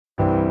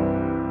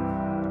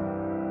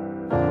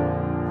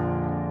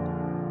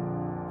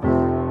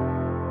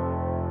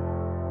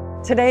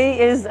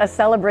Today is a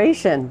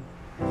celebration.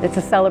 It's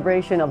a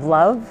celebration of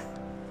love,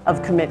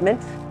 of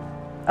commitment,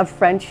 of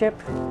friendship,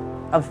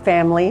 of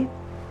family,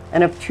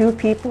 and of two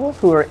people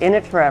who are in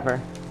it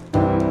forever.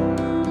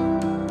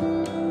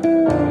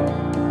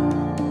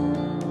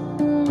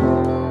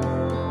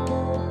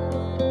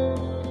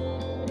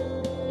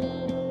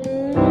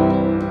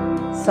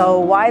 So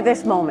why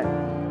this moment?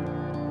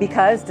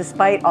 Because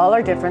despite all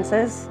our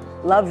differences,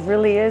 love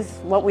really is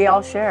what we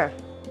all share.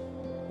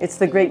 It's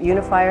the great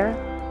unifier,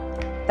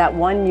 that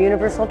one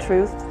universal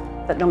truth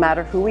that no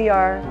matter who we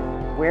are,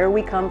 where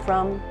we come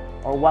from,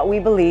 or what we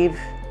believe,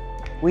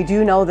 we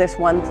do know this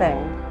one thing: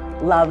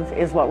 love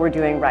is what we're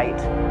doing right.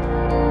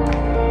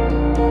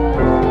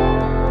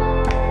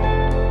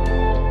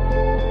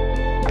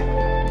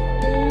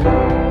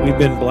 We've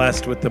been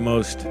blessed with the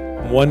most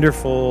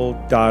wonderful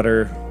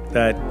daughter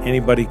that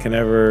anybody can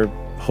ever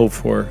hope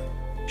for.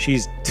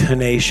 She's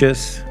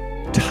tenacious,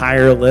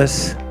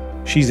 tireless,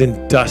 she's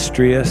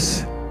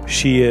industrious.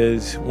 She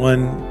is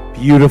one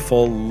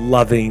beautiful,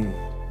 loving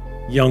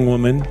young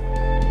woman.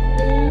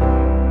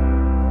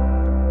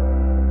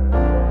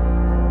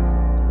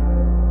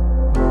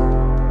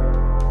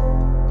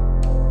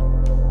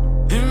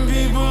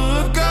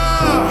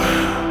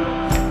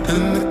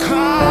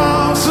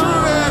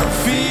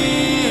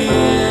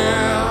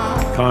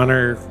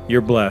 Connor,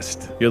 you're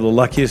blessed. You're the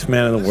luckiest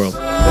man in the world.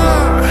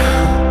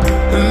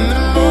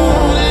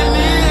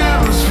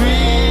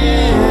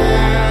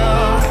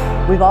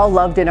 We've all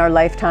loved in our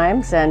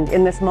lifetimes, and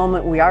in this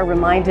moment we are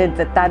reminded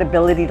that that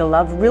ability to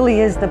love really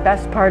is the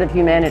best part of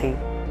humanity.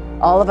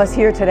 All of us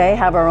here today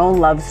have our own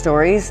love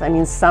stories. I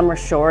mean, some are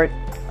short,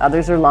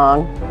 others are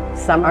long,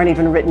 some aren't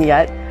even written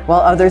yet,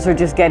 while others are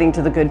just getting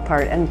to the good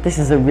part, and this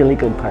is a really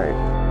good part.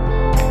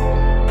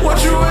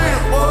 What you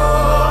waiting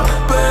for?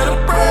 Better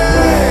pray.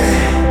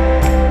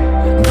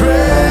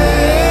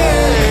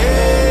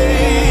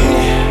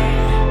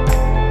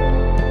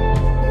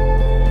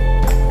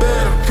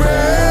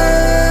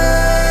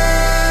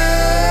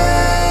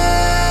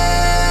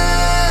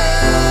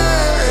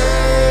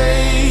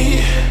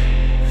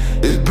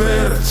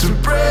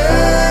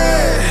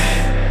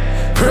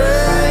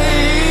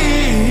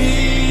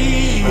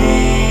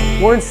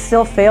 Words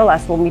still fail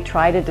us when we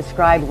try to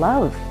describe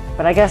love,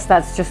 but I guess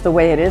that's just the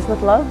way it is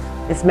with love.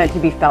 It's meant to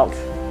be felt,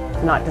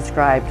 not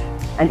described.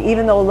 And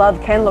even though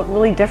love can look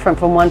really different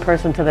from one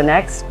person to the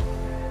next,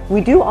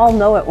 we do all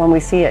know it when we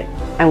see it,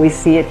 and we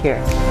see it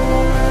here.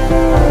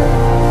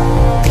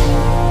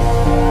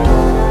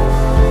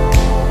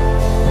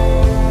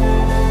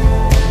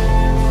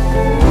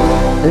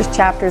 There's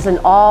chapters in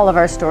all of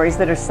our stories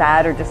that are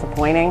sad or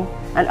disappointing,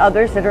 and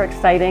others that are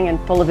exciting and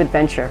full of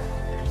adventure.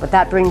 But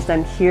that brings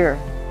them here,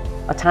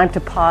 a time to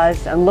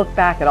pause and look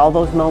back at all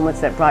those moments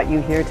that brought you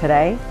here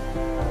today,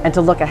 and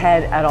to look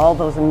ahead at all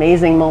those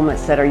amazing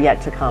moments that are yet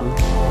to come.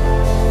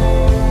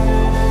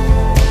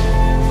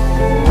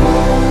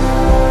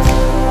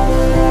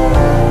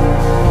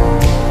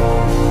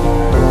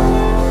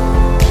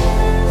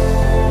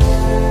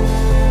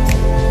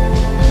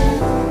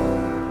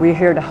 We're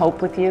here to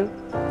hope with you,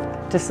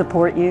 to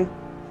support you,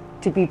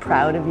 to be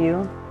proud of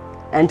you,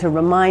 and to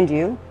remind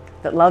you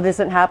that love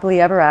isn't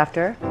happily ever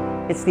after.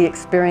 It's the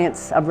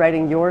experience of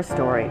writing your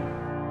story.